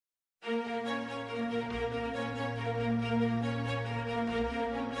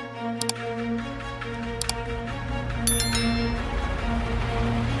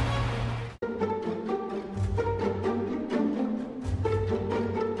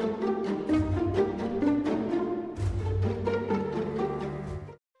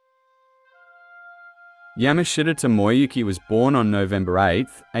Yamashita Tomoyuki was born on November 8,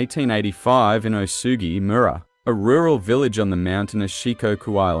 1885 in Osugi, Mura, a rural village on the mountainous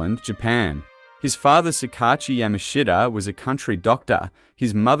Shikoku Island, Japan. His father Sakachi Yamashita was a country doctor.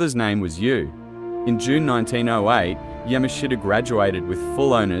 His mother's name was Yu. In June 1908, Yamashita graduated with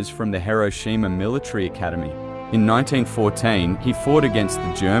full honors from the Hiroshima Military Academy. In 1914, he fought against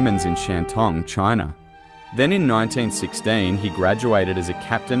the Germans in Shantung, China. Then in 1916, he graduated as a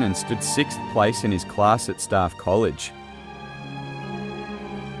captain and stood 6th place in his class at Staff College.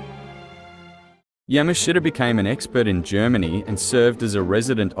 Yamashita became an expert in Germany and served as a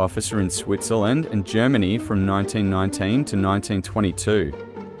resident officer in Switzerland and Germany from 1919 to 1922.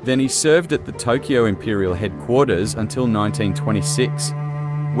 Then he served at the Tokyo Imperial Headquarters until 1926,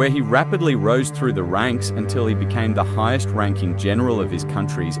 where he rapidly rose through the ranks until he became the highest-ranking general of his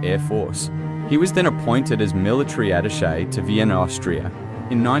country's Air Force. He was then appointed as military attaché to Vienna, Austria.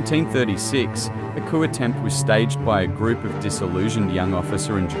 In 1936, a coup attempt was staged by a group of disillusioned young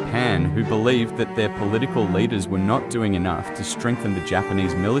officers in Japan who believed that their political leaders were not doing enough to strengthen the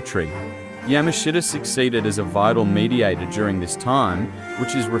Japanese military. Yamashita succeeded as a vital mediator during this time,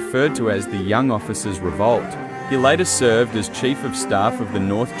 which is referred to as the Young Officers' Revolt. He later served as Chief of Staff of the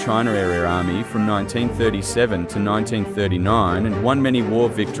North China Area Army from 1937 to 1939 and won many war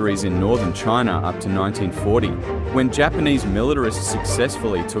victories in northern China up to 1940. When Japanese militarists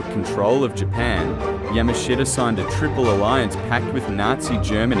successfully took control of Japan, Yamashita signed a Triple Alliance Pact with Nazi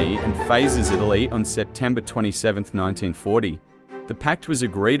Germany and Phases Italy on September 27, 1940. The pact was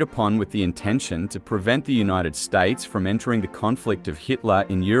agreed upon with the intention to prevent the United States from entering the conflict of Hitler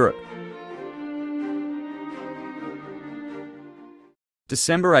in Europe.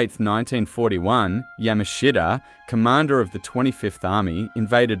 December 8, 1941, Yamashita, commander of the 25th Army,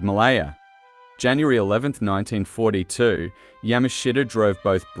 invaded Malaya. January 11, 1942, Yamashita drove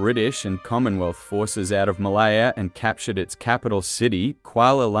both British and Commonwealth forces out of Malaya and captured its capital city,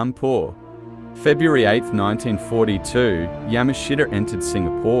 Kuala Lumpur. February 8, 1942, Yamashita entered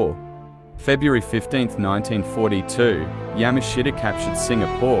Singapore. February 15, 1942, Yamashita captured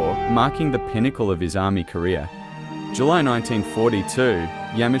Singapore, marking the pinnacle of his army career. July 1942,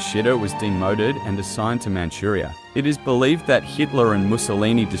 Yamashita was demoted and assigned to Manchuria. It is believed that Hitler and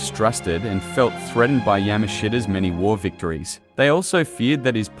Mussolini distrusted and felt threatened by Yamashita's many war victories. They also feared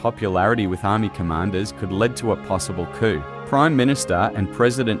that his popularity with army commanders could lead to a possible coup. Prime Minister and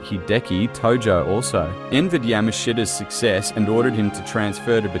President Hideki Tojo also envied Yamashita's success and ordered him to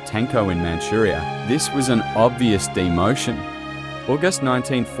transfer to Butenko in Manchuria. This was an obvious demotion. August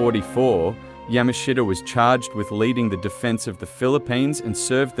 1944, Yamashita was charged with leading the defense of the Philippines and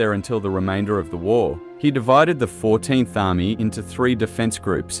served there until the remainder of the war. He divided the 14th Army into 3 defense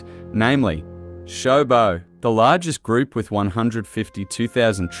groups, namely Shobo, the largest group with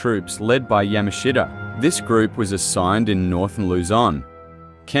 152,000 troops led by Yamashita. This group was assigned in northern Luzon.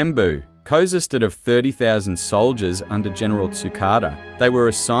 Kembu, consisted of 30,000 soldiers under General Tsukada. They were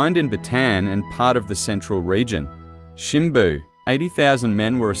assigned in Bataan and part of the central region. Shimbu, 80,000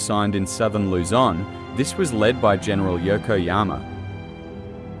 men were assigned in southern Luzon. This was led by General Yokoyama.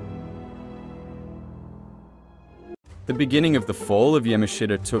 The beginning of the fall of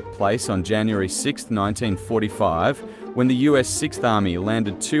Yamashita took place on January 6, 1945, when the US 6th Army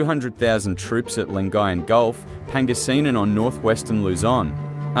landed 200,000 troops at Lingayen Gulf, Pangasinan on northwestern Luzon.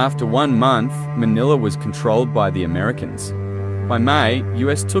 After 1 month, Manila was controlled by the Americans. By May,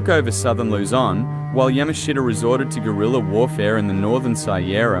 US took over southern Luzon, while Yamashita resorted to guerrilla warfare in the northern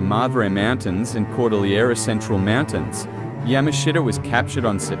Sierra Madre Mountains and Cordillera Central Mountains. Yamashita was captured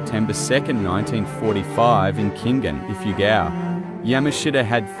on September 2, 1945 in Kingen, Ifugao. Yamashita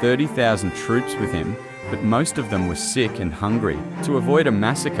had 30,000 troops with him, but most of them were sick and hungry. To avoid a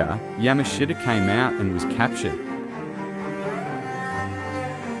massacre, Yamashita came out and was captured.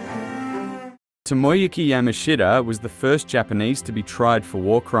 Tomoyuki Yamashita was the first Japanese to be tried for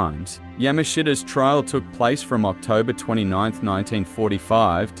war crimes. Yamashita's trial took place from October 29,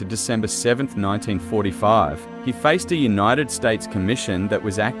 1945 to December 7, 1945. He faced a United States commission that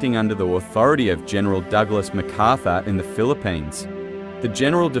was acting under the authority of General Douglas MacArthur in the Philippines. The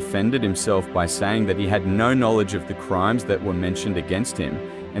general defended himself by saying that he had no knowledge of the crimes that were mentioned against him,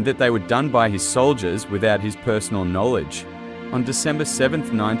 and that they were done by his soldiers without his personal knowledge. On December 7,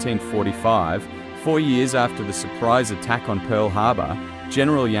 1945, 4 years after the surprise attack on Pearl Harbor,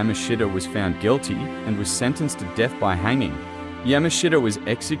 General Yamashita was found guilty and was sentenced to death by hanging. Yamashita was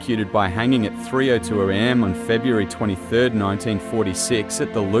executed by hanging at 3:02 a.m. on February 23, 1946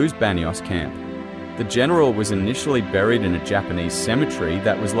 at the Luz Baños camp. The general was initially buried in a Japanese cemetery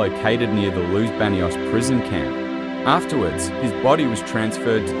that was located near the Luz Baños prison camp. Afterwards, his body was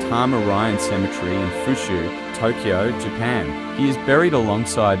transferred to Tama Ryan Cemetery in Fushu, Tokyo, Japan. He is buried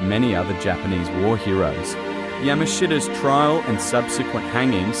alongside many other Japanese war heroes. Yamashita's trial and subsequent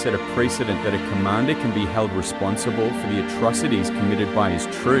hanging set a precedent that a commander can be held responsible for the atrocities committed by his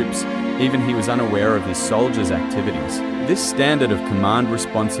troops, even he was unaware of his soldiers' activities. This standard of command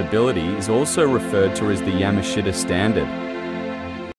responsibility is also referred to as the Yamashita Standard.